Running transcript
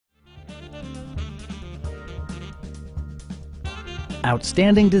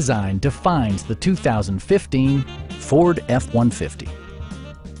Outstanding design defines the 2015 Ford F-150.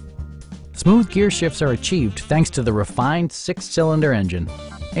 Smooth gear shifts are achieved thanks to the refined 6-cylinder engine.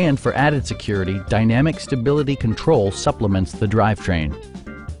 And for added security, dynamic stability control supplements the drivetrain.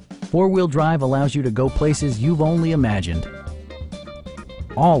 Four-wheel drive allows you to go places you've only imagined.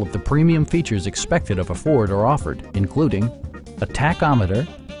 All of the premium features expected of a Ford are offered, including a tachometer,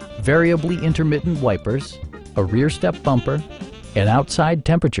 variably intermittent wipers, a rear step bumper, an outside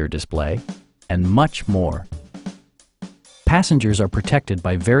temperature display, and much more. Passengers are protected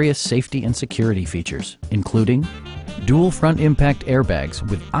by various safety and security features, including dual front impact airbags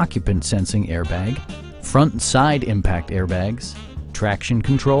with occupant sensing airbag, front and side impact airbags, traction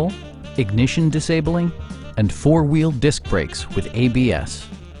control, ignition disabling, and four-wheel disc brakes with ABS.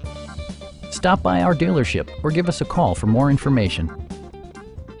 Stop by our dealership or give us a call for more information.